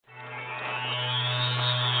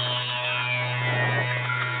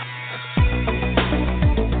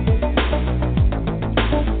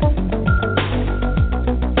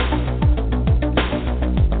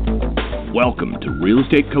Real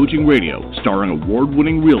Estate Coaching Radio, starring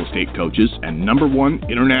award-winning real estate coaches and #1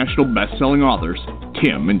 international best-selling authors,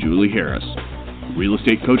 Tim and Julie Harris. Real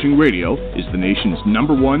Estate Coaching Radio is the nation's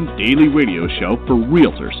 #1 daily radio show for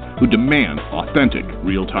realtors who demand authentic,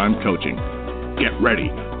 real-time coaching. Get ready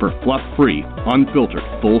for fluff-free, unfiltered,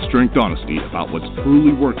 full-strength honesty about what's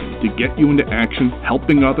truly working to get you into action,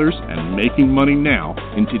 helping others, and making money now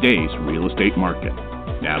in today's real estate market.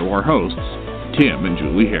 Now to our hosts, Tim and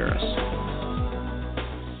Julie Harris.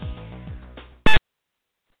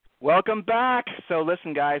 Welcome back. So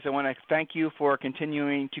listen, guys, I want to thank you for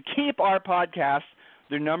continuing to keep our podcast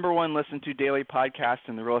the #1 listened to daily podcast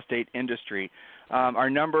in the real estate industry. Our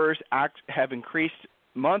numbers have increased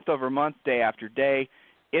month over month, day after day.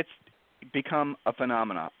 It's become a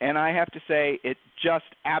phenomenon. And I have to say, it just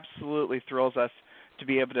absolutely thrills us to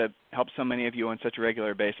be able to help so many of you on such a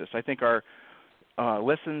regular basis. I think our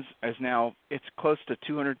listens is now, it's close to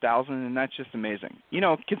 200,000, and that's just amazing. You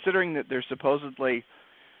know, considering that there's supposedly,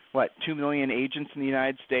 2 million agents in the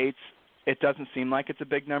United States, it doesn't seem like it's a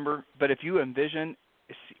big number. But if you envision,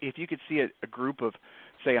 if you could see a group of,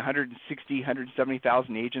 say, 160,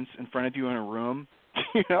 170,000 agents in front of you in a room,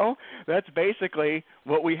 you know, that's basically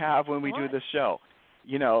what we have when we do this show.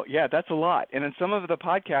 You know, yeah, that's a lot. And in some of the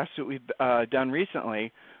podcasts that we've done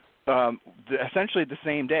recently, essentially the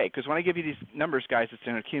same day, because when I give you these numbers, guys, it's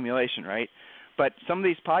an accumulation, right? But some of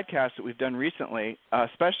these podcasts that we've done recently,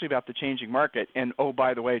 especially about the changing market, and oh,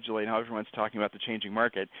 by the way, Julie, now everyone's talking about the changing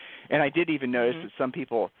market, and I did even notice that some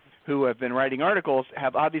people who have been writing articles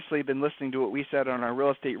have obviously been listening to what we said on our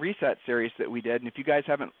Real Estate Reset series that we did. And if you guys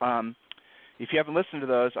haven't listened to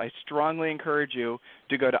those, I strongly encourage you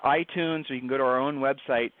to go to iTunes, or you can go to our own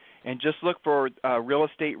website and just look for Real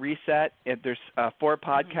Estate Reset. There's 4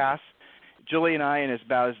 podcasts. Julie and I, in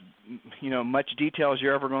about as much detail as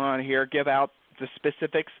you're ever going to hear, give out the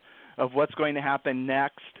specifics of what's going to happen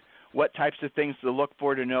next, what types of things to look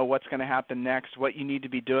for to know what's going to happen next, what you need to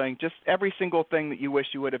be doing, just every single thing that you wish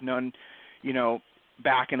you would have known,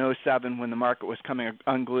 back in 2007 when the market was coming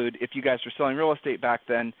unglued. If you guys were selling real estate back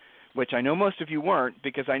then, which I know most of you weren't,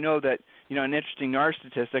 because I know that, an interesting NAR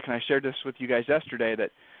statistic, and I shared this with you guys yesterday, that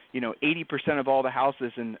 80% of all the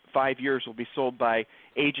houses in 5 years will be sold by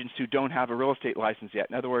agents who don't have a real estate license yet.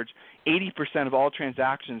 In other words, 80% of all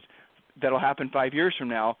transactions that will happen 5 years from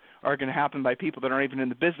now are going to happen by people that aren't even in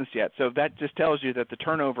the business yet. So that just tells you that the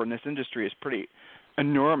turnover in this industry is pretty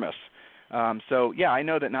enormous. So, yeah, I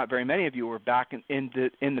know that not very many of you were back in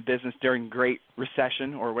the business during Great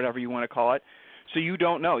Recession or whatever you want to call it. So you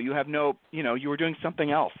don't know. You have no, you were doing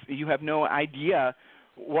something else. You have no idea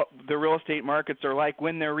what the real estate markets are like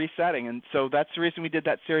when they're resetting. And so that's the reason we did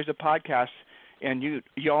that series of podcasts, and you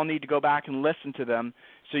all need to go back and listen to them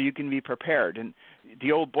so you can be prepared. And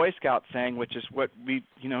the old Boy Scout saying, which is what we,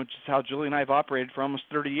 just how Julie and I have operated for almost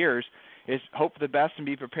 30 years, is hope for the best and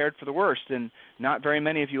be prepared for the worst. And not very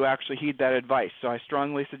many of you actually heed that advice. So I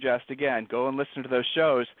strongly suggest, again, go and listen to those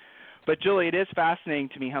shows. But, Julie, it is fascinating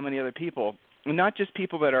to me how many other people, not just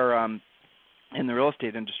people that are in the real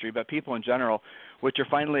estate industry, but people in general, which are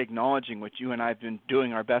finally acknowledging what you and I have been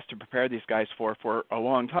doing our best to prepare these guys for a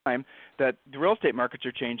long time, that the real estate markets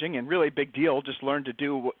are changing, and really big deal, just learn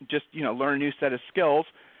a new set of skills,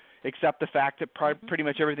 except the fact that pretty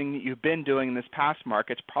much everything that you've been doing in this past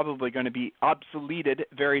market is probably going to be obsoleted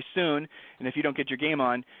very soon, and if you don't get your game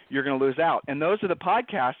on, you're going to lose out. And those are the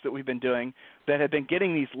podcasts that we've been doing that have been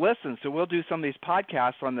getting these listens. So we'll do some of these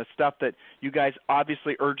podcasts on the stuff that you guys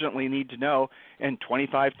obviously urgently need to know, and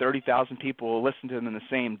 25,000, 30,000 people will listen to them in the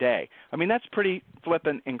same day. I mean, that's pretty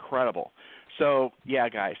flippin' incredible. So, yeah,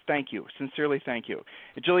 guys, thank you. Sincerely, thank you.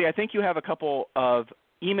 Julie, I think you have a couple of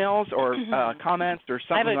emails or comments or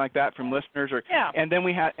something like that from listeners, and then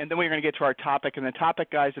we're going to get to our topic. And the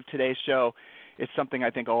topic, guys, of today's show is something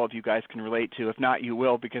I think all of you guys can relate to. If not, you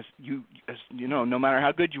will, because no matter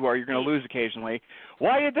how good you are, you're going to lose occasionally.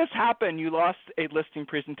 Why did this happen? You lost a listing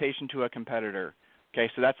presentation to a competitor.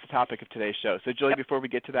 Okay, so that's the topic of today's show. So, Julie, before we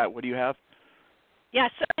get to that, what do you have?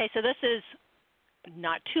 Yes. Okay. So this is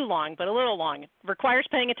not too long, but a little long. It requires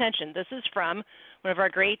paying attention. This is from one of our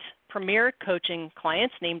great premier coaching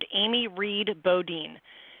clients named Amy Reed Bodine.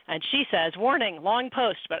 And she says, warning, long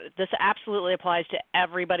post, but this absolutely applies to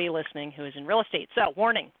everybody listening who is in real estate. So,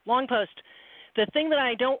 warning, long post. The thing that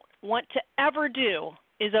I don't want to ever do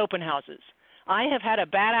is open houses. I have had a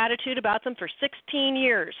bad attitude about them for 16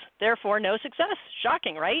 years. Therefore, no success.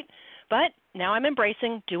 Shocking, right? But now I'm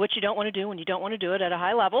embracing do what you don't want to do when you don't want to do it at a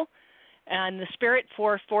high level. And the spirit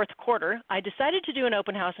for fourth quarter, I decided to do an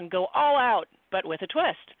open house and go all out, but with a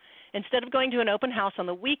twist. instead of going to an open house on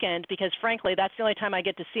the weekend, because frankly, that's the only time I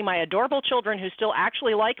get to see my adorable children who still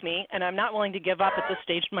actually like me, and I'm not willing to give up at this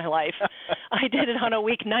stage in my life, I did it on a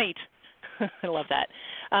weeknight. I love that.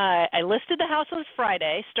 I listed the house on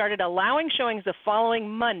Friday, started allowing showings the following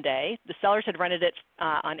Monday. The sellers had rented it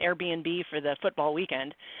on Airbnb for the football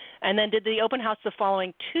weekend, and then did the open house the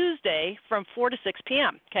following Tuesday from 4 to 6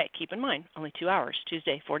 p.m. Okay, keep in mind, only 2 hours,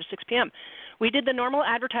 Tuesday, 4 to 6 p.m. We did the normal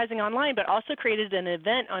advertising online, but also created an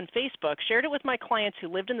event on Facebook, shared it with my clients who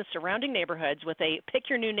lived in the surrounding neighborhoods with a Pick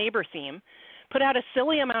Your New Neighbor theme, put out a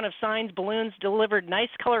silly amount of signs, balloons, delivered nice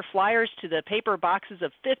color flyers to the paper boxes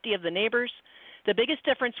of 50 of the neighbors. The biggest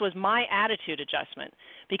difference was my attitude adjustment.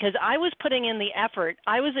 Because I was putting in the effort,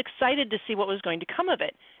 I was excited to see what was going to come of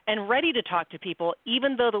it and ready to talk to people,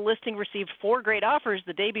 even though the listing received 4 great offers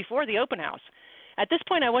the day before the open house. At this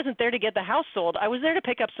point, I wasn't there to get the house sold. I was there to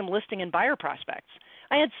pick up some listing and buyer prospects.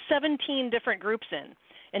 I had 17 different groups in.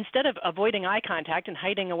 Instead of avoiding eye contact and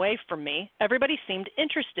hiding away from me, everybody seemed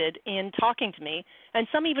interested in talking to me, and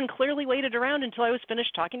some even clearly waited around until I was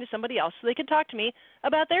finished talking to somebody else so they could talk to me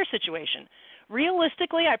about their situation.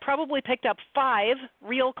 Realistically, I probably picked up 5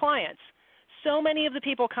 real clients. So many of the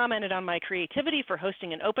people commented on my creativity for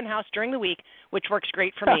hosting an open house during the week, which works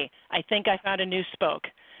great for me. I think I found a new spoke.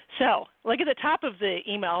 So look at the top of the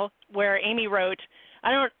email where Amy wrote,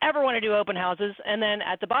 I don't ever want to do open houses. And then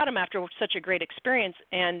at the bottom, after such a great experience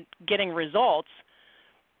and getting results,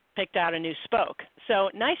 picked out a new spoke. So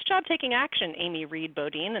nice job taking action, Amy Reed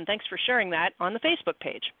Bodine, and thanks for sharing that on the Facebook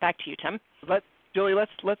page. Back to you, Tim. Julie,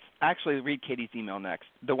 let's actually read Katie's email next,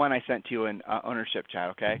 the one I sent to you in ownership chat,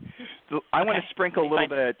 okay? So I want to sprinkle a little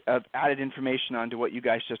bit of added information onto what you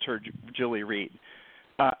guys just heard Julie read.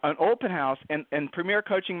 An open house, and Premier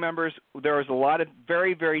Coaching members, there was a lot of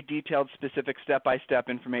very, very detailed, specific step-by-step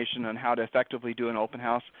information on how to effectively do an open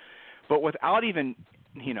house. But without even,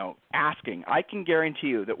 asking, I can guarantee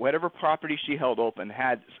you that whatever property she held open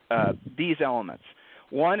had these elements.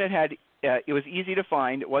 One, it was easy to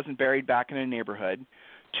find. It wasn't buried back in a neighborhood.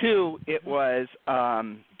 2, it was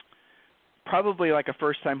probably like a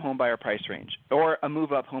first-time home buyer price range or a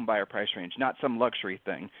move-up home buyer price range, not some luxury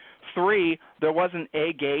thing. 3, there wasn't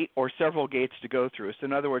a gate or several gates to go through. So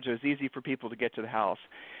in other words, it was easy for people to get to the house.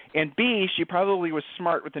 And B, she probably was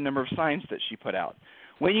smart with the number of signs that she put out.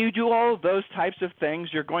 When you do all of those types of things,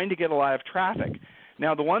 you're going to get a lot of traffic.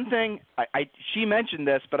 Now, the one thing, she mentioned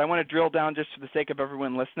this, but I want to drill down just for the sake of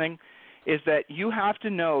everyone listening, is that you have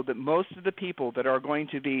to know that most of the people that are going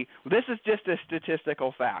to be – this is just a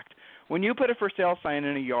statistical fact. When you put a for sale sign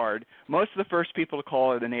in a yard, most of the first people to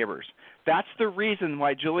call are the neighbors. That's the reason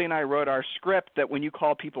why Julie and I wrote our script that when you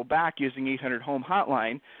call people back using 800-HOME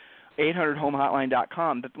Hotline,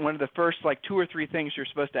 800homehotline.com, that one of the first 2 or 3 things you're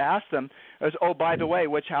supposed to ask them is, oh, by the way,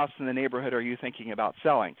 which house in the neighborhood are you thinking about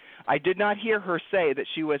selling? I did not hear her say that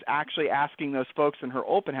she was actually asking those folks in her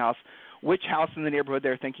open house which house in the neighborhood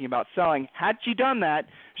they're thinking about selling. Had she done that,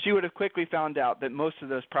 she would have quickly found out that most of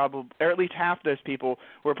those or at least half those people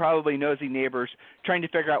were probably nosy neighbors trying to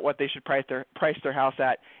figure out what they should price their house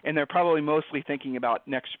at, and they're probably mostly thinking about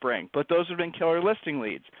next spring. But those have been killer listing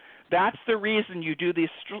leads. That's the reason you do these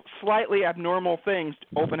slightly abnormal things,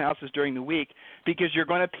 open houses during the week, because you're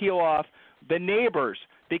going to peel off the neighbors,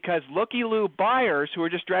 because looky-loo buyers who are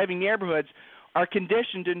just driving neighborhoods are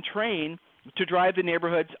conditioned and trained to drive the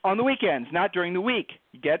neighborhoods on the weekends, not during the week.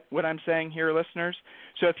 You get what I'm saying here, listeners?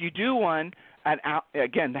 So if you do one,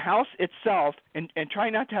 again, the house itself, and try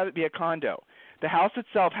not to have it be a condo, the house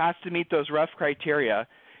itself has to meet those rough criteria,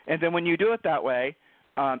 and then when you do it that way,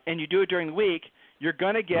 and you do it during the week, you're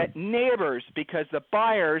going to get neighbors because the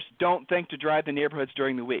buyers don't think to drive the neighborhoods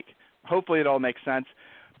during the week. Hopefully it all makes sense.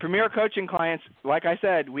 Premier Coaching clients, like I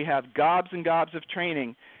said, we have gobs and gobs of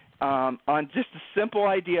training on just a simple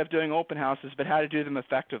idea of doing open houses, but how to do them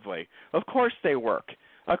effectively. Of course they work.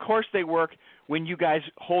 Of course they work when you guys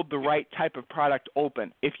hold the right type of product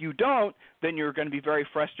open. If you don't, then you're going to be very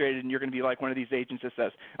frustrated, and you're going to be like one of these agents that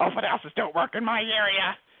says, open houses don't work in my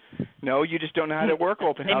area. No, you just don't know how to work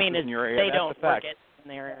open houses in your area. They don't work it in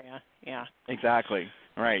their area. Yeah. Exactly.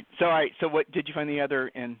 Right. So, all right. So, what did you find the other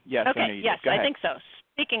in? Yes. Okay. I know you yes, did. Go ahead. I think so.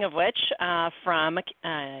 Speaking of which, from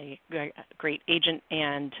a great agent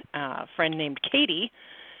and friend named Katie,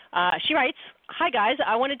 she writes, "Hi guys,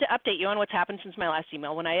 I wanted to update you on what's happened since my last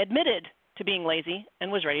email when I admitted to being lazy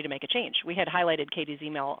and was ready to make a change. We had highlighted Katie's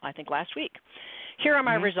email, I think, last week. Here are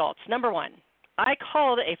my results. Number 1, I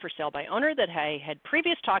called a for sale by owner that I had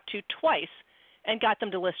previously talked to twice and got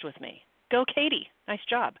them to list with me. Go Katie. Nice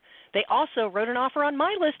job. They also wrote an offer on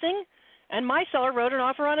my listing, and my seller wrote an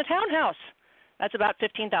offer on a townhouse. That's about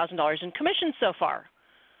 $15,000 in commissions so far.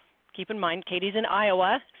 keep in mind, Katie's in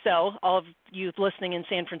Iowa, so all of you listening in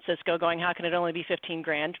San Francisco going, how can it only be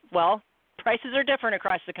 $15,000? Well, prices are different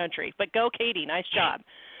across the country, but go Katie, nice job.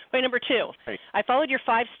 Point number 2, Right. I followed your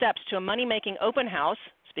 5 steps to a money-making open house,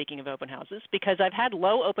 speaking of open houses, because I've had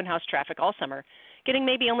low open house traffic all summer, getting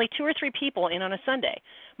maybe only 2 or 3 people in on a Sunday.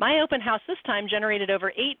 My open house this time generated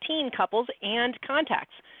over 18 couples and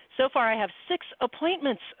contacts. So far I have 6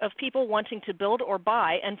 appointments of people wanting to build or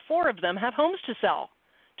buy, and 4 of them have homes to sell.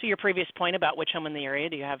 To your previous point about which home in the area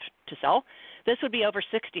do you have to sell, this would be over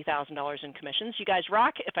 $60,000 in commissions. You guys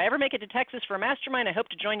rock. If I ever make it to Texas for a mastermind, I hope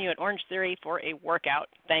to join you at Orange Theory for a workout.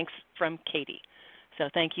 Thanks, from Katie. So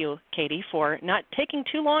thank you, Katie, for not taking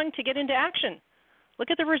too long to get into action. Look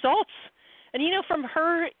at the results. And, you know, from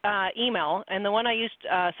her email and the one I used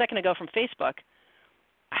a second ago from Facebook,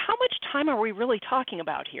 how much time are we really talking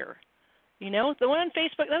about here? You know, the one on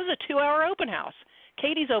Facebook, that was a 2-hour open house.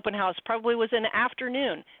 Katie's open house probably was in the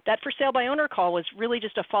afternoon. That for sale by owner call was really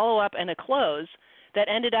just a follow-up and a close that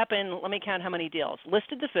ended up in, let me count how many deals.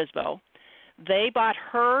 Listed the FSBO. They bought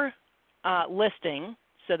her listing,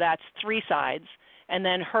 so that's 3 sides, and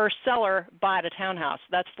then her seller bought a townhouse.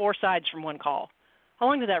 That's 4 sides from one call. How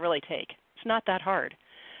long did that really take? It's not that hard.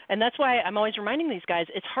 And that's why I'm always reminding these guys,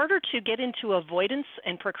 it's harder to get into avoidance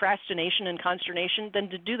and procrastination and consternation than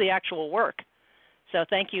to do the actual work. So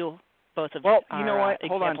thank you, both of you. Well, you know what?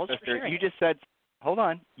 Hold on, sister. sharing. You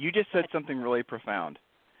just said something really profound.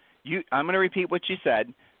 I'm going to repeat what she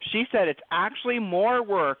said. She said it's actually more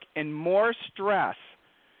work and more stress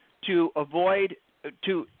to avoid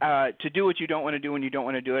to do what you don't want to do when you don't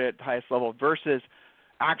want to do it at the highest level versus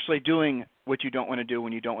actually doing what you don't want to do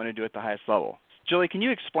when you don't want to do it at the highest level. Julie, can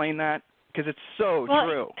you explain that? Because it's so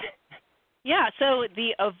true. Yeah, so the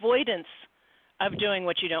avoidance of doing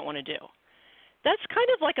what you don't want to do. That's kind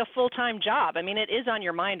of like a full-time job. I mean, it is on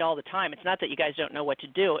your mind all the time. It's not that you guys don't know what to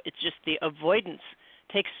do. It's just the avoidance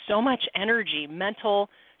takes so much energy, mental,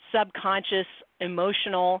 subconscious,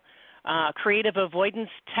 emotional, creative avoidance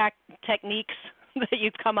techniques that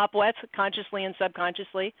you've come up with consciously and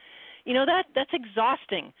subconsciously. You know, that's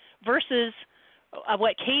exhausting versus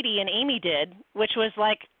what Katie and Amy did, which was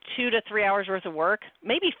like 2 to 3 hours worth of work,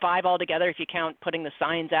 maybe 5 altogether if you count putting the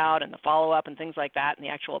signs out and the follow-up and things like that and the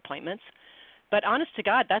actual appointments. But honest to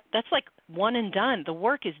God, that's like one and done. The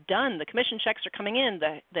work is done. The commission checks are coming in.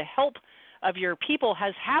 The help of your people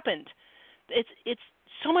has happened. It's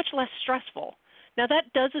so much less stressful. Now,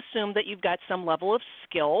 that does assume that you've got some level of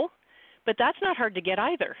skill, but that's not hard to get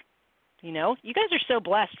either. You know, you guys are so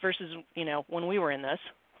blessed versus, you know, when we were in this.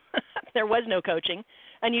 There was no coaching,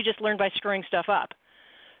 and you just learned by screwing stuff up.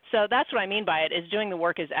 So that's what I mean by it, is doing the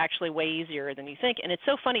work is actually way easier than you think. And it's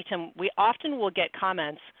so funny, Tim, we often will get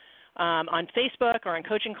comments on Facebook or on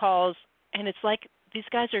coaching calls, and it's like these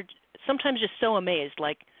guys are sometimes just so amazed.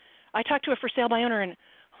 Like, I talked to a for sale by owner, and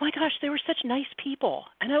oh my gosh, they were such nice people,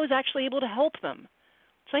 and I was actually able to help them.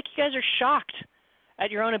 It's like you guys are shocked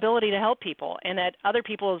at your own ability to help people and at other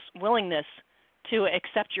people's willingness to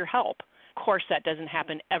accept your help. Of course, that doesn't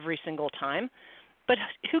happen every single time, but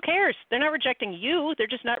who cares? They're not rejecting you. They're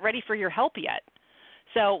just not ready for your help yet.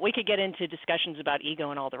 So we could get into discussions about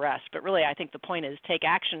ego and all the rest, but really I think the point is take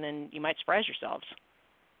action and you might surprise yourselves.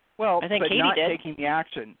 Well, I think but Katie not did. taking the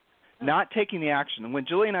action. Not taking the action. When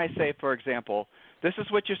Julie and I say, for example, this is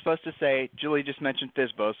what you're supposed to say. Julie just mentioned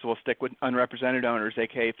FSBOs, so we'll stick with unrepresented owners,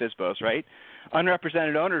 a.k.a. FSBOs, right?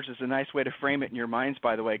 Unrepresented owners is a nice way to frame it in your minds,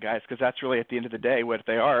 by the way, guys, because that's really, at the end of the day, what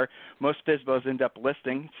they are. Most FSBOs end up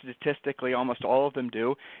listing. Statistically, almost all of them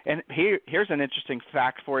do. And here's an interesting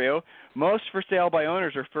fact for you. Most for sale by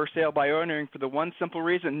owners are for sale by owning for the one simple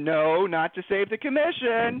reason, no, not to save the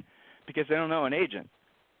commission, because they don't know an agent,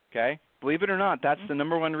 okay? Believe it or not, that's the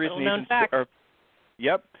number one reason agents are.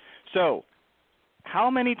 Yep. So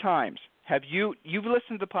how many times have you've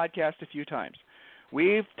listened to the podcast a few times.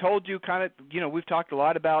 We've told you kind of, we've talked a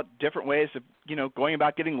lot about different ways of, going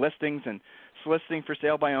about getting listings and soliciting for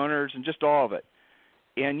sale by owners and just all of it.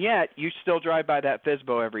 And yet you still drive by that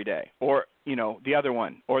FSBO every day or, the other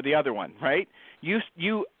one, right?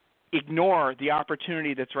 You ignore the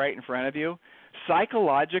opportunity that's right in front of you.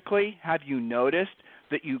 Psychologically, have you noticed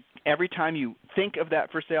that every time you think of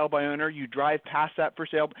that for sale by owner, you drive past that for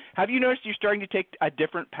sale? Have you noticed you're starting to take a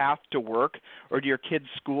different path to work or to your kid's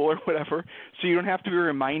school or whatever, so you don't have to be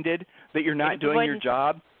reminded that you're not doing your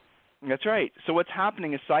job? That's right. So what's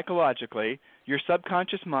happening is psychologically, your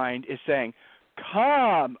subconscious mind is saying,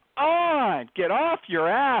 come on, get off your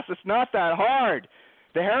ass. It's not that hard.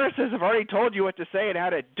 The Harrises have already told you what to say and how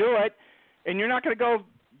to do it, and you're not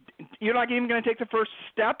even going to take the first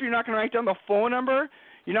step. You're not going to write down the phone number.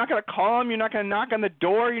 You're not going to call them. You're not going to knock on the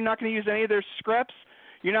door. You're not going to use any of their scripts.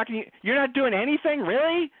 You're not doing anything,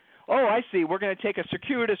 really? Oh, I see. We're going to take a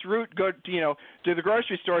circuitous route, go to the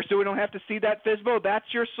grocery store so we don't have to see that FSBO. That's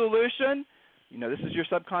your solution? This is your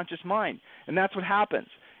subconscious mind. And that's what happens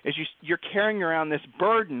is you're carrying around this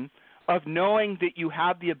burden of knowing that you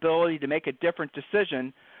have the ability to make a different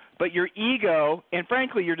decision, but your ego, and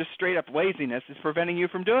frankly, your just straight up laziness is preventing you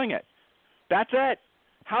from doing it. That's it.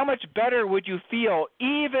 How much better would you feel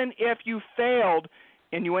even if you failed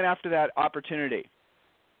and you went after that opportunity?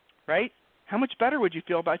 Right? How much better would you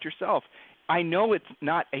feel about yourself? I know it's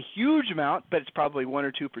not a huge amount, but it's probably 1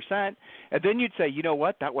 or 2%. And then you'd say, you know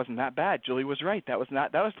what? That wasn't that bad. Julie was right. That was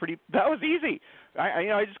easy.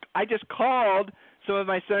 I just called some of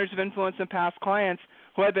my centers of influence and past clients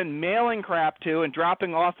who I've been mailing crap to and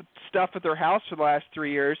dropping off stuff at their house for the last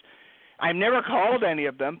 3 years. I've never called any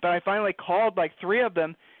of them, but I finally called like 3 of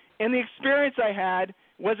them, and the experience I had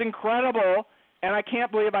was incredible. And I can't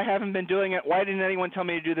believe I haven't been doing it. Why didn't anyone tell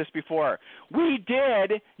me to do this before? We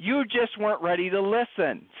did. You just weren't ready to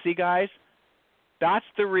listen. See, guys? That's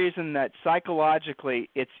the reason that psychologically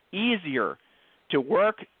it's easier to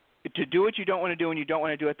work, to do what you don't want to do and you don't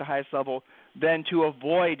want to do at the highest level than to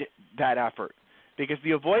avoid that effort. Because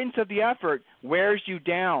the avoidance of the effort wears you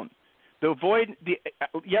down.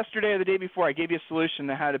 Yesterday or the day before, I gave you a solution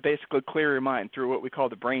on how to basically clear your mind through what we call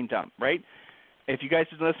the brain dump, right? If you guys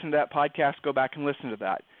didn't listen to that podcast, go back and listen to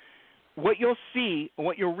that. What you'll see,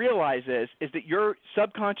 what you'll realize is that your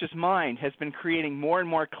subconscious mind has been creating more and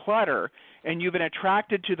more clutter, and you've been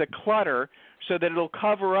attracted to the clutter so that it'll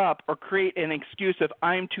cover up or create an excuse of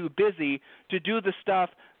I'm too busy to do the stuff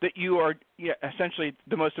that you are essentially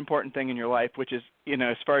the most important thing in your life, which is,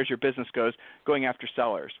 as far as your business goes, going after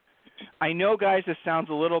sellers. I know, guys, this sounds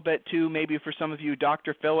a little bit too, maybe for some of you,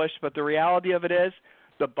 Dr. Philish, but the reality of it is,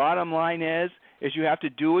 the bottom line is you have to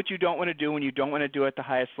do what you don't want to do when you don't want to do it at the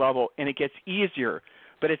highest level, and it gets easier,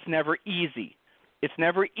 but it's never easy. It's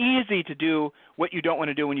never easy to do what you don't want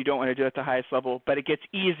to do when you don't want to do it at the highest level, but it gets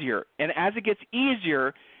easier. And as it gets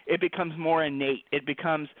easier, it becomes more innate. It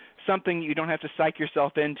becomes something you don't have to psych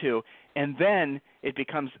yourself into, and then it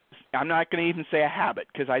becomes, I'm not going to even say a habit,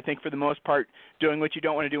 because I think for the most part, doing what you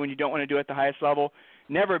don't want to do when you don't want to do it at the highest level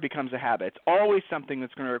never becomes a habit. It's always something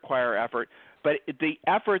that's going to require effort. But the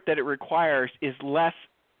effort that it requires is less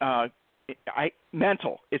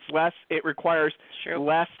mental. It requires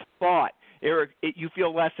less thought. You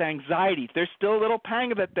feel less anxiety. There's still a little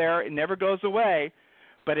pang of it there. It never goes away,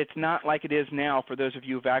 but it's not like it is now for those of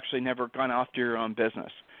you who've actually never gone after your own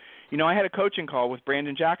business. I had a coaching call with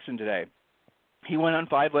Brandon Jackson today. He went on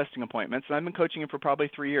 5 listing appointments, and I've been coaching him for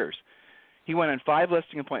probably 3 years. He went on 5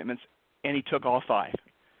 listing appointments, and he took all 5.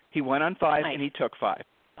 He went on 5, and he took 5.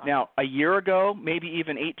 Now, a year ago, maybe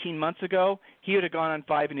even 18 months ago, he would have gone on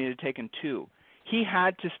 5 and he would have taken 2. He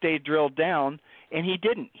had to stay drilled down, and he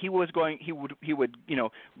didn't. He would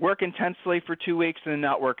work intensely for 2 weeks and then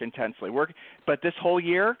not work intensely. But this whole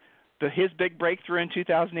year, his big breakthrough in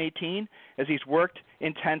 2018 is he's worked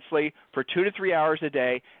intensely for 2 to 3 hours a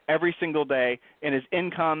day, every single day, and his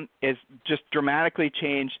income is just dramatically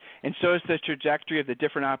changed, and so is the trajectory of the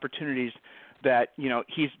different opportunities that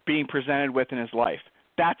he's being presented with in his life.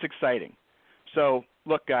 That's exciting. So,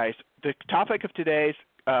 look, guys, the topic of today's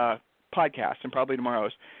podcast, and probably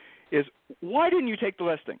tomorrow's, is why didn't you take the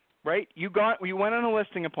listing, right? You went on a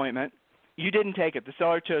listing appointment. You didn't take it. The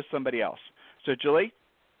seller chose somebody else. So, Julie?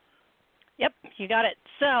 Yep, you got it.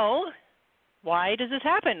 So, why does this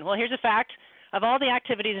happen? Well, here's a fact. Of all the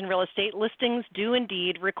activities in real estate, listings do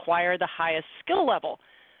indeed require the highest skill level.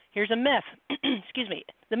 Here's a myth. Excuse me.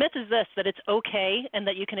 The myth is this, that it's okay and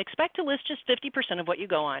that you can expect to list just 50% of what you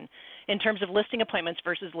go on in terms of listing appointments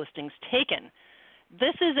versus listings taken.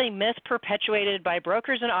 This is a myth perpetuated by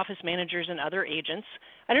brokers and office managers and other agents.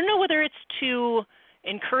 I don't know whether it's to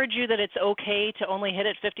encourage you that it's okay to only hit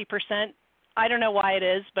it 50%. I don't know why it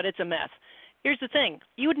is, but it's a myth. Here's the thing.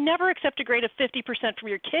 You would never accept a grade of 50% from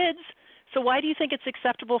your kids, so why do you think it's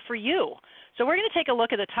acceptable for you? So we're going to take a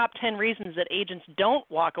look at the top 10 reasons that agents don't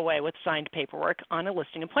walk away with signed paperwork on a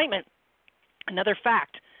listing appointment. Another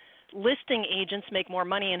fact, listing agents make more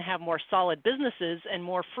money and have more solid businesses and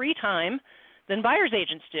more free time than buyer's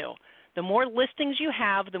agents do. The more listings you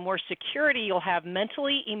have, the more security you'll have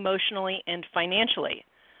mentally, emotionally, and financially.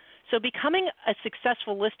 So becoming a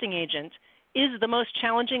successful listing agent is the most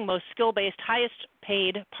challenging, most skill-based, highest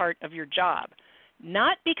paid part of your job.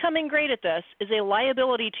 Not becoming great at this is a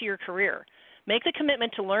liability to your career. Make the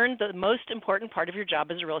commitment to learn the most important part of your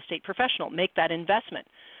job as a real estate professional. Make that investment.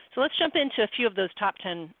 So let's jump into a few of those top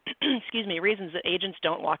 10 reasons that agents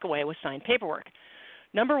don't walk away with signed paperwork.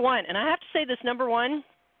 Number 1, and I have to say this number 1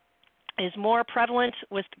 is more prevalent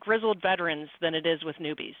with grizzled veterans than it is with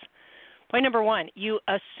newbies. Point number 1, you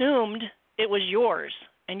assumed it was yours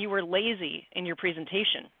and you were lazy in your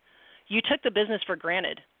presentation. You took the business for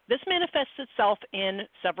granted. This manifests itself in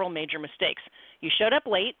several major mistakes. You showed up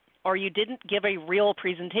late, or you didn't give a real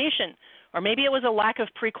presentation, or maybe it was a lack of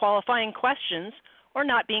pre-qualifying questions, or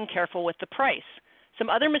not being careful with the price. Some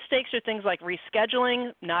other mistakes are things like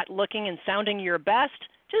rescheduling, not looking and sounding your best,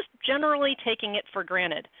 just generally taking it for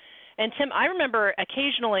granted. And Tim, I remember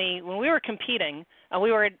occasionally when we were competing,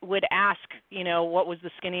 would ask, what was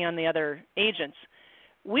the skinny on the other agents.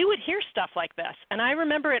 We would hear stuff like this, and I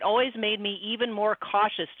remember it always made me even more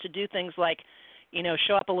cautious to do things like,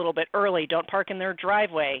 show up a little bit early, don't park in their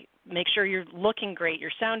driveway, make sure you're looking great,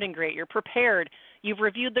 you're sounding great, you're prepared, you've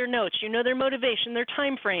reviewed their notes, you know their motivation, their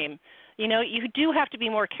time frame. You do have to be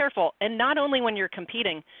more careful, and not only when you're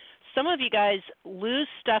competing. Some of you guys lose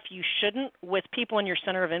stuff you shouldn't with people in your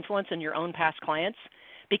center of influence and your own past clients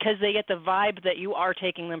because they get the vibe that you are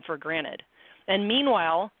taking them for granted. And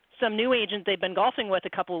meanwhile, some new agent they've been golfing with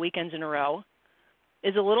a couple of weekends in a row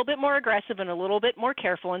is a little bit more aggressive and a little bit more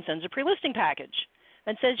careful and sends a pre-listing package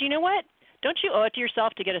and says, you know what, don't you owe it to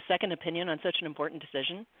yourself to get a second opinion on such an important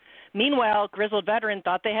decision? Meanwhile, grizzled veteran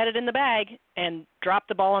thought they had it in the bag and dropped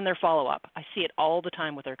the ball on their follow-up. I see it all the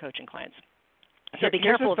time with our coaching clients. So be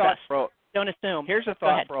careful of this. Don't assume. Here's a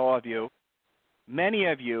thought for all of you. Many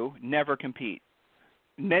of you never compete.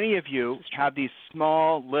 Many of you have these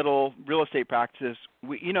small little real estate practices,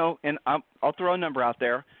 and I'll throw a number out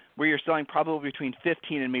there, where you're selling probably between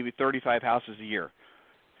 15 and maybe 35 houses a year.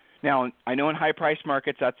 Now, I know in high-priced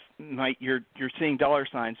markets you're seeing dollar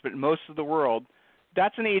signs, but in most of the world,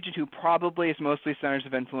 that's an agent who probably is mostly centers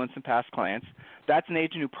of influence and past clients. That's an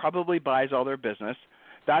agent who probably buys all their business.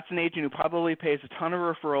 That's an agent who probably pays a ton of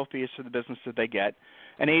referral fees for the business that they get.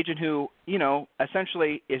 An agent who,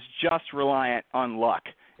 essentially is just reliant on luck.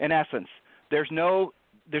 In essence, there's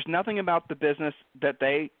nothing about the business that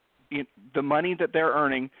the money that they're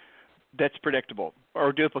earning that's predictable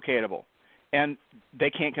or duplicatable, and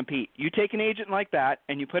they can't compete. You take an agent like that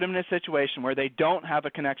and you put them in a situation where they don't have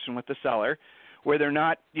a connection with the seller, where they're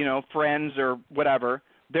not, friends or whatever,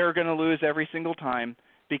 they're going to lose every single time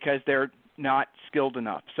because they're not skilled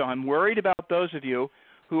enough. So I'm worried about those of you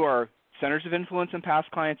who are centers of influence and past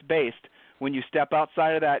clients based when you step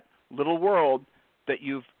outside of that little world that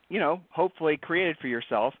you've, hopefully created for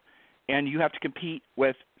yourself, and you have to compete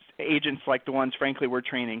with agents like the ones, frankly, we're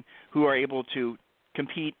training who are able to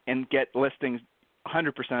compete and get listings 100%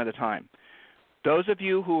 of the time. Those of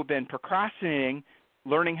you who have been procrastinating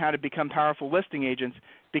learning how to become powerful listing agents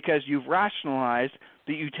because you've rationalized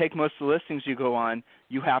that you take most of the listings you go on,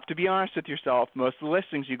 you have to be honest with yourself. Most of the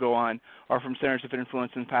listings you go on are from centers of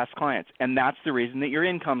influence and past clients, and that's the reason that your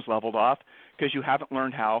income's leveled off, because you haven't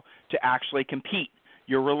learned how to actually compete.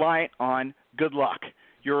 You're reliant on good luck.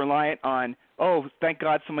 You're reliant on, oh, thank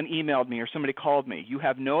God someone emailed me or somebody called me. You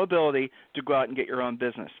have no ability to go out and get your own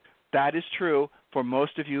business. That is true for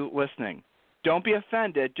most of you listening. Don't be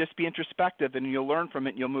offended. Just be introspective, and you'll learn from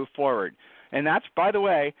it, and you'll move forward. And that's, by the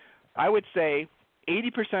way, I would say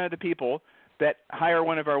 80% of the people that hire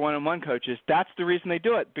one of our one-on-one coaches, that's the reason they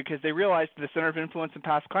do it, because they realize the center of influence and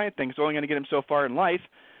past client thing is only going to get them so far in life,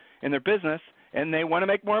 in their business, and they want to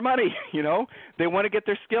make more money. They want to get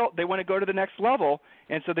their skill. They want to go to the next level,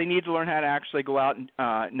 and so they need to learn how to actually go out and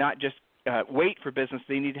not just wait for business.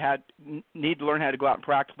 They need to learn how to go out and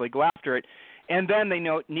practically go after it. And then they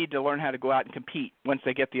need to learn how to go out and compete once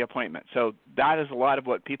they get the appointment. So that is a lot of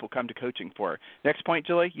what people come to coaching for. Next point,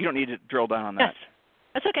 Julie, you don't need to drill down on that. Yes.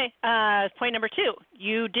 That's okay. Point number 2,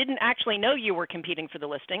 you didn't actually know you were competing for the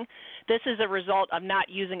listing. This is a result of not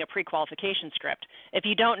using a pre-qualification script. If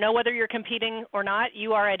you don't know whether you're competing or not,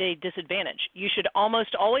 you are at a disadvantage. You should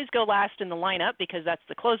almost always go last in the lineup because that's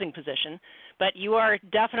the closing position, but you are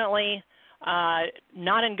definitely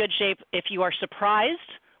not in good shape if you are surprised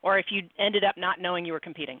or if you ended up not knowing you were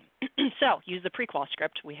competing. So use the pre-qual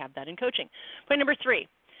script. We have that in coaching. Point number 3,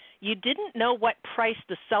 you didn't know what price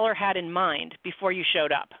the seller had in mind before you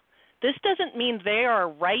showed up. This doesn't mean they are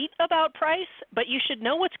right about price, but you should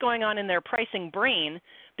know what's going on in their pricing brain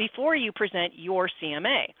before you present your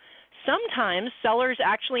CMA. Sometimes sellers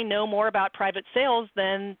actually know more about private sales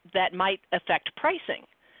than that might affect pricing.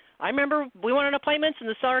 I remember we went on appointments and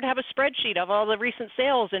the seller would have a spreadsheet of all the recent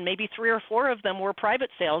sales, and maybe 3 or 4 of them were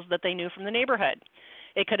private sales that they knew from the neighborhood.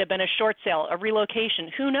 It could have been a short sale, a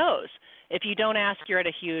relocation, who knows? If you don't ask, you're at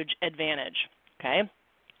a huge advantage, okay?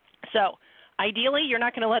 So ideally, you're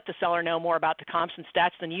not going to let the seller know more about the comps and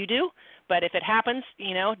stats than you do, but if it happens,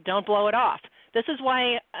 don't blow it off. This is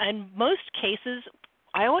why in most cases,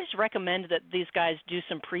 I always recommend that these guys do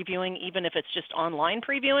some previewing, even if it's just online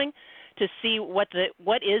previewing, to see what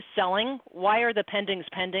is selling. Why are the pendings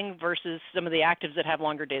pending versus some of the actives that have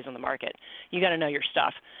longer days on the market? You got to know your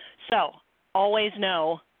stuff. So always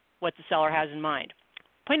know what the seller has in mind.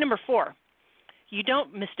 Point number 4. You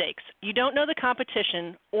don't know the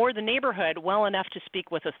competition or the neighborhood well enough to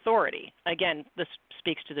speak with authority. Again, this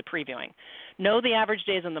speaks to the previewing. Know the average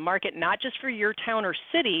days on the market, not just for your town or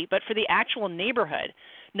city, but for the actual neighborhood.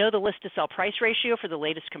 Know the list to sell price ratio for the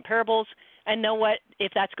latest comparables, and know what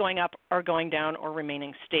if that's going up or going down or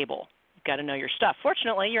remaining stable. You've got to know your stuff.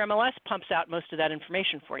 Fortunately, your MLS pumps out most of that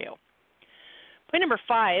information for you. Point number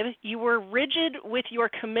 5, you were rigid with your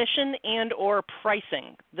commission and or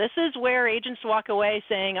pricing. This is where agents walk away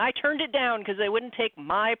saying, I turned it down because they wouldn't take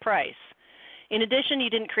my price. In addition, you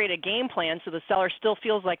didn't create a game plan so the seller still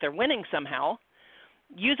feels like they're winning somehow.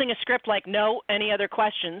 Using a script like no, any other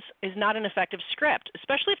questions is not an effective script,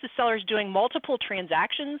 especially if the seller is doing multiple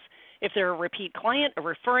transactions, if they're a repeat client, a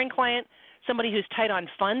referring client, somebody who's tight on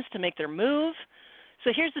funds to make their move. So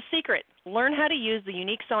here's the secret. Learn how to use the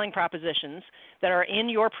unique selling propositions that are in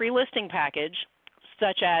your pre-listing package,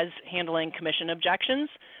 such as handling commission objections,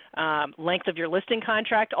 length of your listing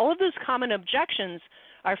contract. All of those common objections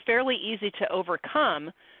are fairly easy to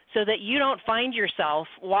overcome so that you don't find yourself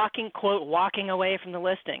walking away from the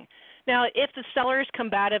listing. Now, if the seller is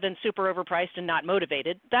combative and super overpriced and not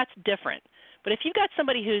motivated, that's different. But if you've got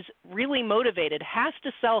somebody who's really motivated, has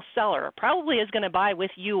to sell seller, probably is going to buy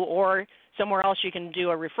with you or somewhere else you can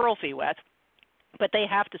do a referral fee with, but they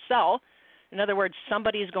have to sell. In other words,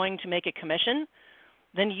 somebody is going to make a commission,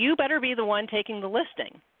 then you better be the one taking the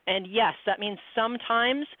listing. And yes, that means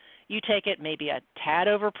sometimes you take it maybe a tad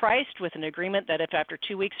overpriced with an agreement that if after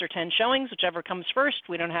 2 weeks or 10 showings, whichever comes first,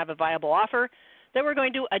 we don't have a viable offer, that we're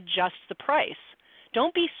going to adjust the price.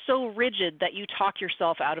 Don't be so rigid that you talk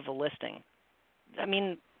yourself out of a listing. I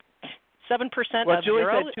mean, 7% of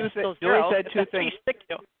zero is still zero. Julie said two things.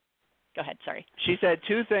 Go ahead, sorry. She said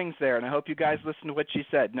 2 things there, and I hope you guys listened to what she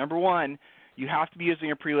said. Number 1, you have to be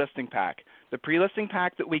using a pre-listing pack. The pre-listing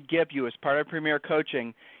pack that we give you as part of Premier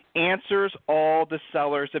Coaching answers all the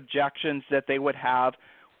seller's objections that they would have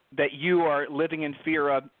that you are living in fear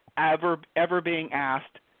of ever being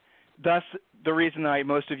asked. Thus, the reason that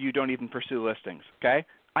most of you don't even pursue listings, okay?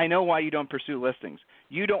 I know why you don't pursue listings.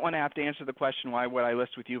 You don't want to have to answer the question, why would I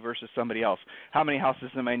list with you versus somebody else? How many houses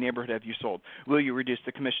in my neighborhood have you sold? Will you reduce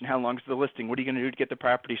the commission? How long is the listing? What are you going to do to get the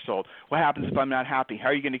property sold? What happens if I'm not happy? How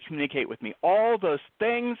are you going to communicate with me? All those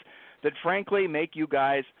things that, frankly, make you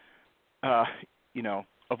guys,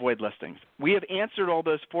 avoid listings. We have answered all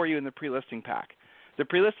those for you in the pre-listing pack. The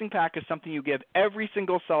pre-listing pack is something you give every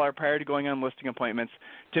single seller prior to going on listing appointments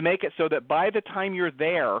to make it so that by the time you're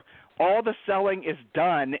there, all the selling is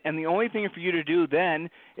done, and the only thing for you to do then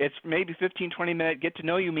is maybe 15, 20-minute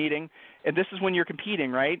get-to-know-you meeting, and this is when you're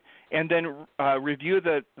competing, right? And then review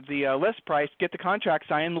the list price, get the contract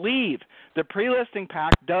signed, leave. The pre-listing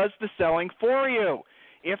pack does the selling for you.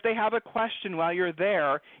 If they have a question while you're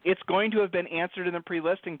there, it's going to have been answered in the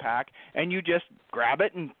pre-listing pack, and you just grab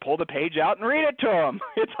it and pull the page out and read it to them.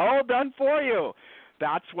 It's all done for you.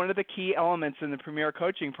 That's one of the key elements in the Premier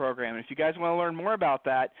Coaching Program. And if you guys want to learn more about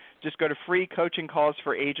that, just go to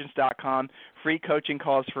freecoachingcallsforagents.com,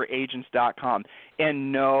 freecoachingcallsforagents.com.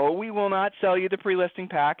 And no, we will not sell you the pre-listing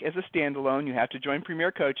pack as a standalone. You have to join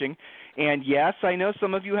Premier Coaching. And yes, I know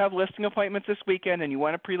some of you have listing appointments this weekend and you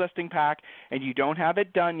want a pre-listing pack and you don't have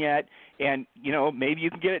it done yet. And, maybe you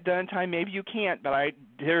can get it done in time, maybe you can't. But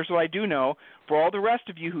here's what I do know. For all the rest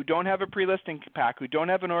of you who don't have a pre-listing pack, who don't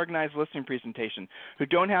have an organized listing presentation, who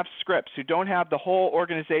don't have scripts, who don't have the whole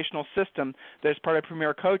organizational system that is part of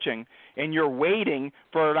Premier Coaching, and you're waiting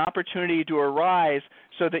for an opportunity to arise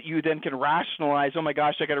so that you then can rationalize, oh my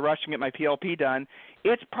gosh, I got to rush and get my PLP done,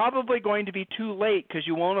 it's probably going to be too late because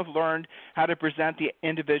you won't have learned how to present the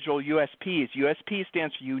individual USPs. USP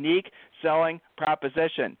stands for unique selling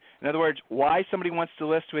proposition. In other words, why somebody wants to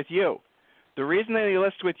list with you. The reason they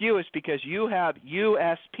list with you is because you have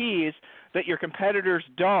USPs that your competitors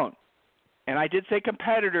don't. And I did say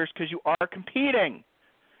competitors because you are competing.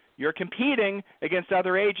 You're competing against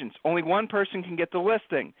other agents. Only one person can get the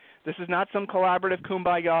listing. This is not some collaborative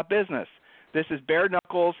kumbaya business. This is bare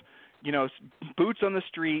knuckles, boots on the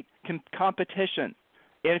street competition.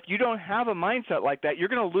 And if you don't have a mindset like that, you're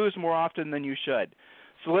going to lose more often than you should.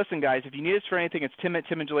 So listen, guys, if you need us for anything, it's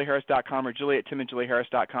tim@timandjulieharris.com or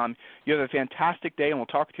julie@timandjulieharris.com. You have a fantastic day, and we'll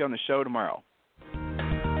talk to you on the show tomorrow.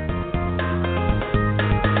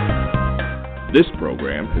 This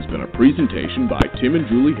program has been a presentation by Tim and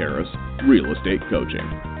Julie Harris, Real Estate Coaching.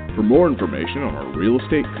 For more information on our real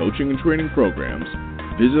estate coaching and training programs,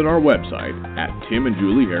 visit our website at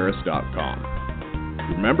timandjulieharris.com.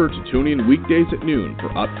 Remember to tune in weekdays at noon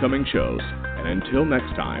for upcoming shows, and until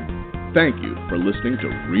next time, thank you for listening to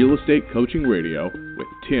Real Estate Coaching Radio with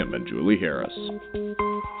Tim and Julie Harris.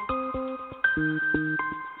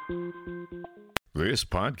 This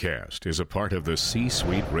podcast is a part of the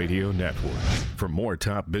C-Suite Radio Network. For more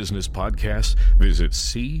top business podcasts, visit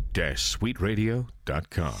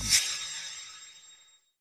c-suiteradio.com.